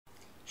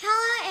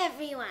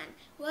everyone,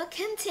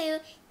 welcome to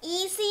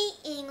Easy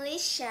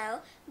English Show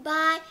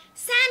by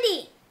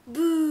Sandy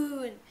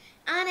Boon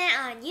on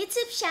our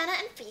YouTube channel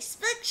and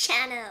Facebook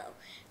channel.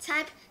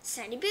 Type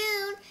Sandy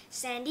Boon,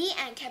 Sandy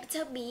and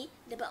capital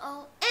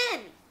B-O-O-N.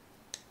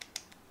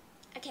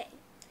 Okay,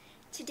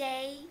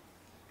 today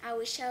I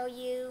will show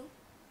you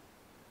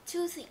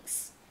two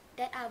things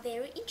that are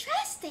very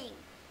interesting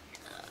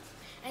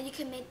and you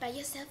can make by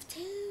yourself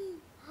too.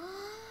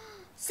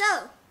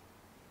 So,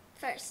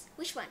 first,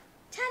 which one?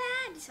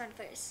 Ta-da! This one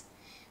first.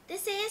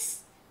 This is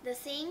the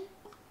thing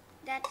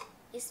that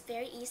is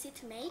very easy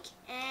to make,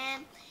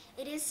 and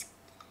it is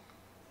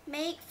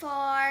made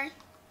for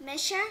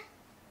measure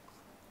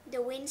the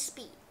wind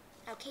speed.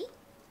 Okay?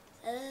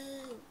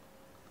 Oh.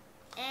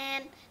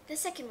 And the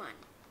second one.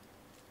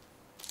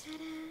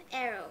 Ta-da!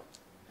 Arrow.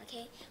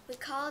 Okay? We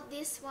call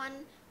this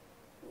one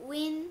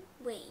wind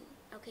vane.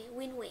 Okay?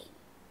 Wind vane.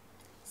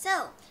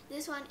 So,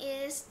 this one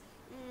is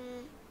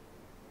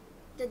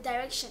the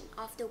direction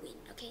of the wind.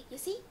 Okay, you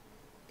see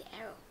the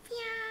arrow.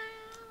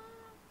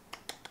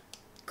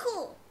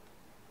 Cool.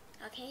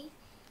 Okay,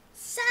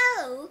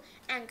 so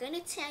I'm gonna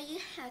tell you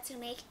how to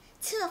make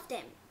two of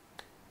them.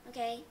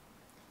 Okay,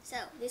 so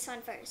this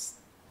one first.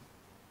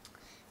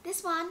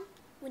 This one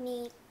we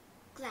need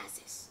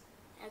glasses.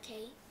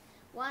 Okay,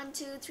 1,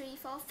 2, 3,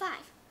 4, 5.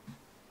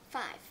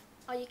 5,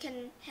 or you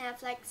can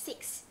have like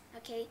 6.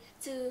 Okay,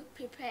 to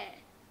prepare.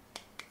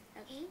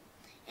 Okay,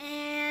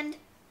 and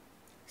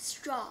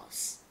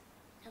straws,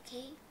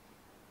 okay,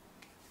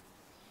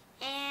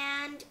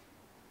 and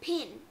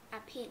a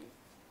pin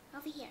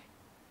over here,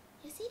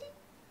 you see it?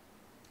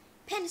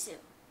 Pencil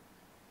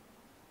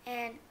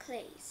and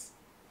clays.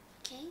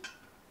 Okay,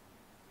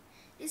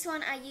 this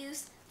one I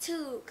use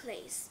 2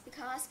 clays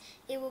because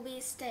it will be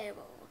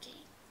stable.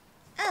 Okay,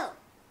 oh,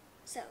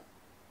 so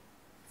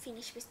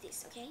finish with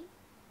this. Okay,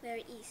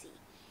 very easy.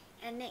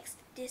 And next,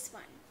 this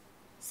one.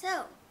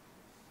 So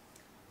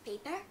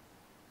paper.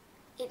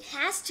 It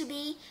has to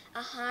be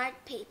a hard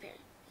paper,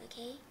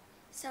 okay?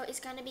 So it's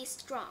gonna be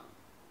strong.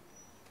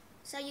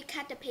 So you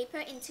cut the paper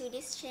into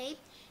this shape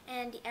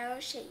and the arrow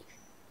shape.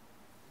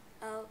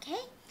 Okay?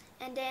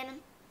 And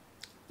then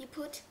you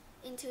put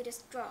into the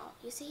straw.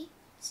 You see?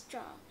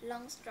 Straw,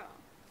 long straw.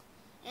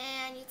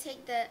 And you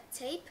take the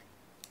tape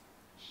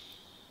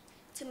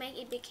to make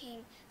it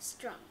become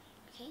strong,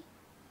 okay?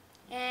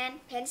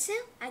 And pencil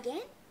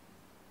again.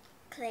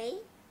 Clay,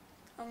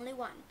 only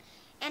one.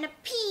 And a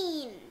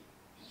pin.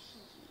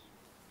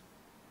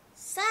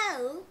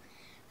 So,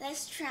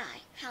 let's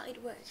try how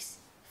it works.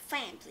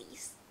 Fan,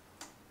 please.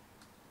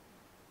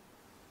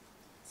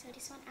 So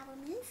this one I will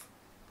move.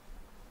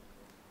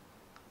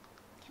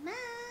 Come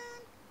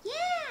on.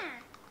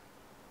 Yeah.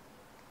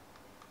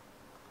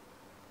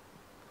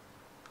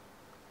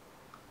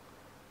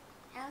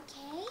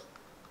 Okay.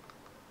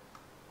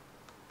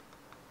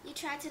 You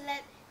try to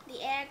let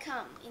the air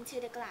come into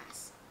the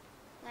glass.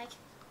 Like,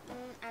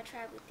 I'll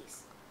try with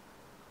this.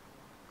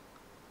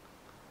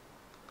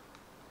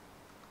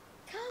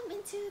 Come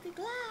into the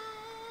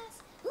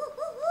glass. Woo,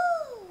 woo,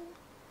 woo.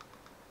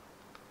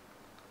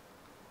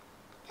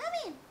 Come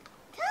in.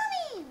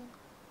 Come in.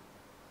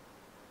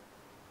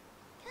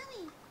 Come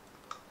in.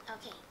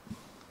 Okay.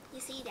 You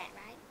see that,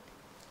 right?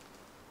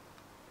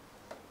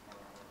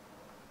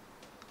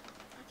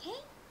 Okay.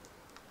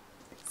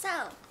 So,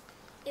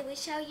 it will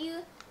show you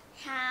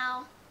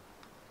how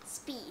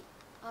speed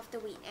of the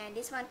wind, and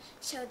this one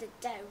show the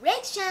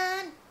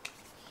direction.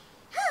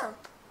 Oh,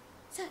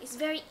 so it's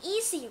very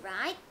easy,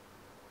 right?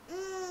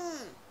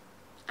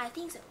 I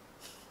think so.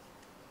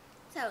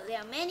 So there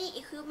are many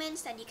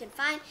equipments that you can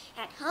find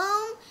at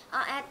home or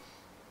at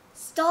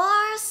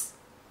stores.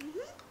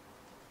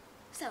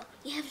 So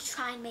you have to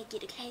try and make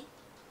it, okay?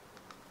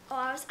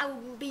 Or else I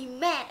will be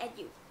mad at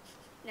you.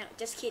 No,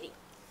 just kidding.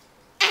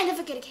 And don't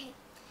forget, okay?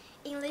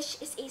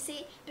 English is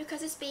easy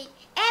because you speak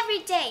every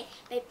day.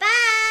 Bye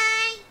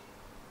bye.